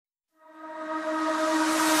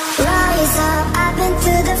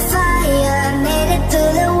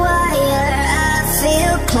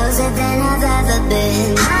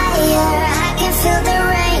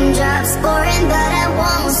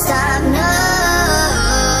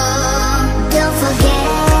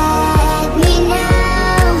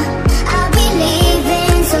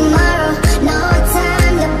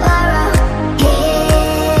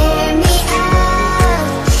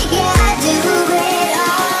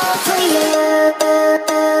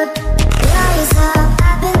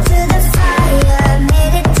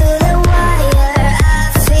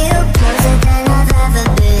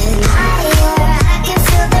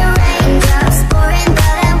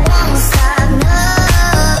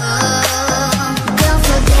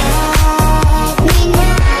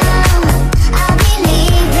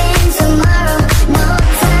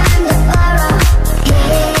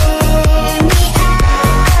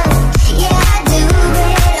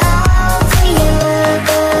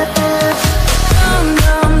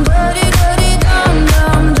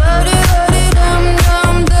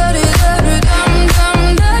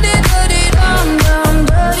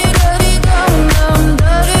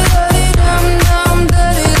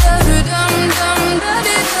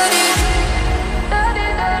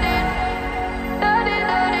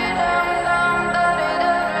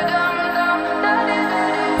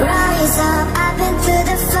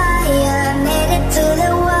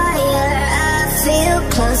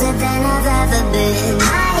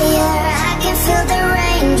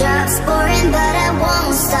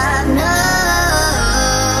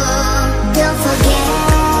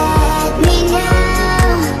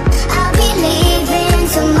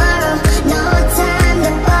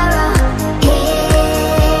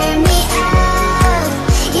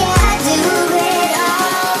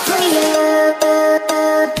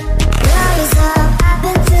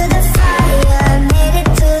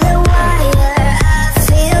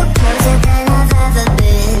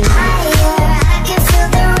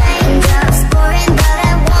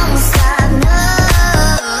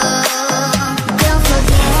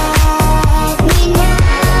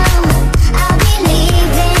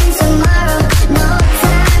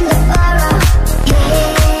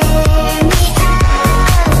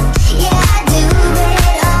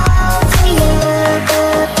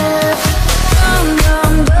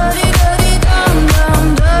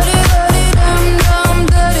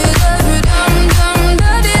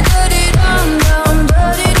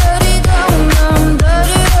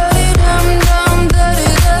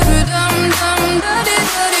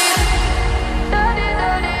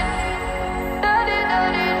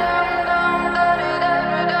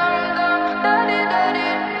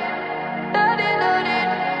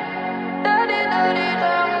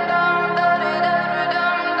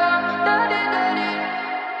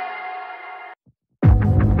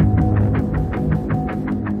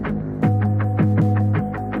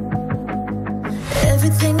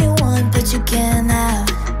everything you want, but you can't have.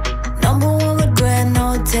 Number one regret,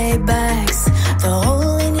 no take backs. The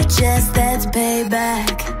hole in your chest, that's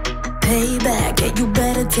payback. Payback, yeah, you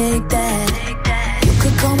better take that. You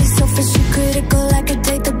could call me selfish and critical, I could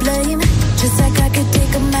take the blame. Just like I could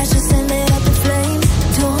take a match and send it up in flames.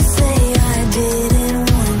 Don't say I didn't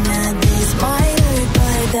want that. This might hurt,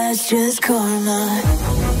 but that's just karma.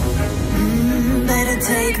 Better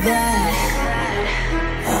take that.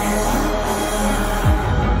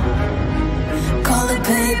 Call it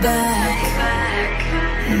payback.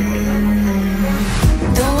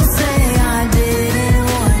 Don't say I didn't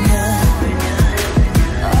warn ya.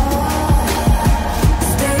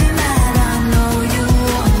 Stay mad, I know you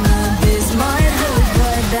wanna. This might hurt,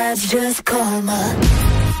 but that's just karma.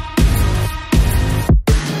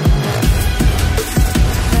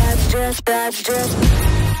 That's just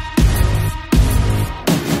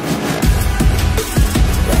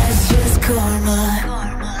That's just karma.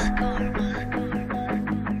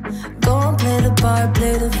 Go and play the part,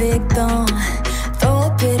 play the victim. Throw a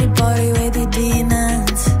pity party with your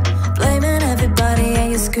demons. Blaming everybody and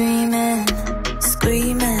you're screaming,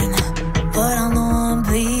 screaming, but I'm the one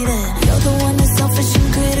bleeding. You're the one that's selfish and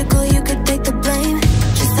critical, you could take the blame.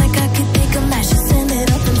 Just like I could take a match and send it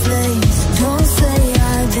up in flames. Don't say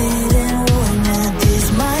I didn't warn you, this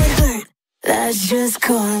might hurt. That's just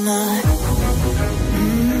karma.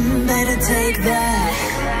 Better take that.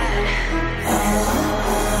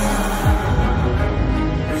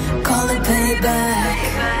 Call it payback.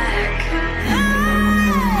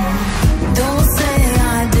 Don't say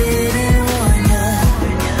I didn't warn ya.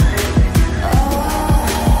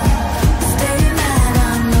 Stay mad,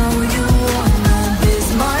 I know you wanna. This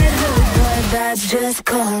might hurt, but that's just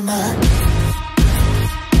karma.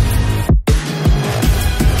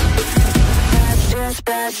 That's just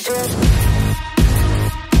karma.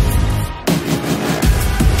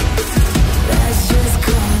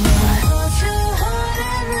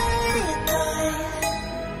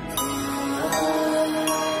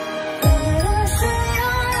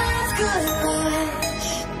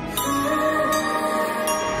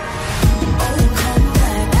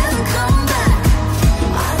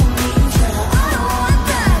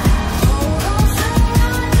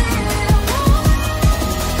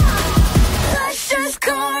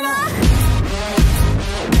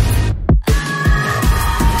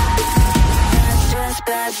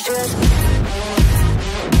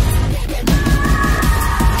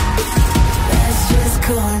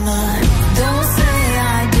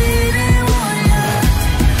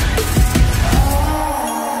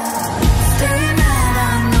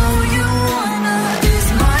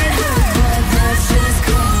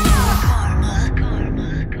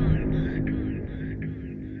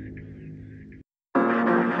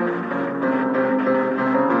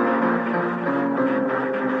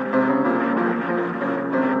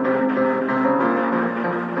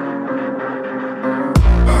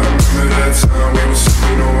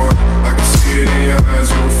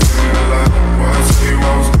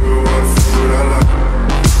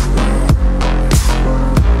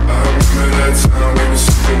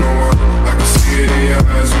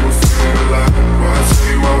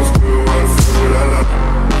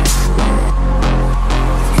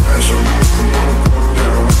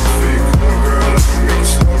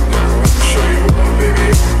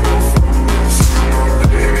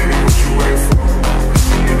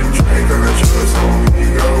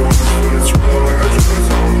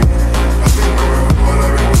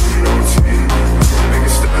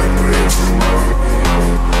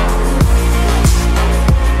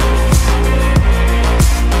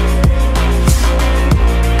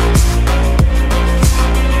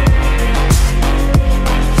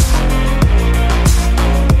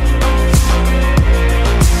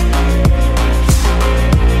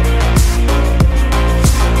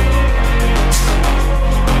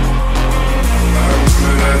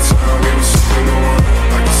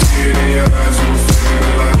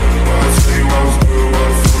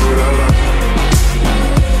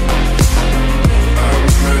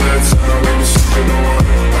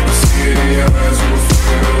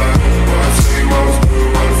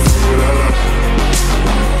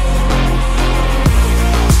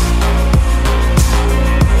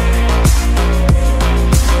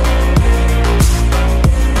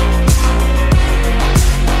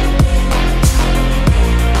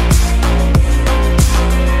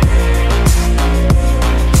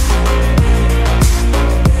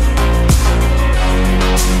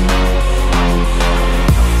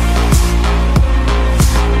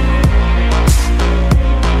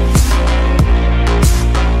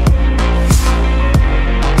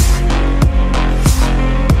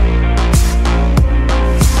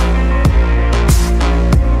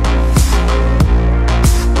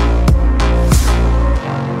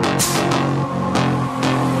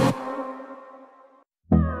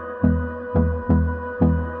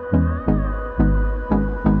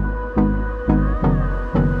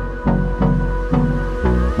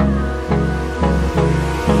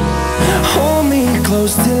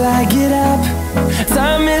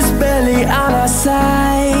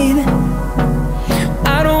 inside.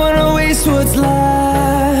 I don't wanna waste what's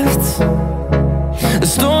left. The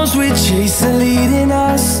storms we chase are leading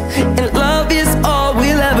us, and love is all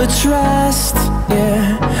we'll ever trust.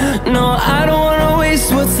 Yeah, no, I don't wanna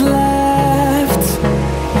waste what's left.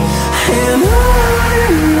 And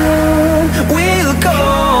on we'll go,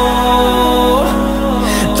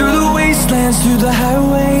 through the wastelands, through the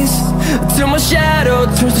highways, till my shadow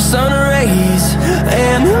turns to sun rays.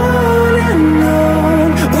 And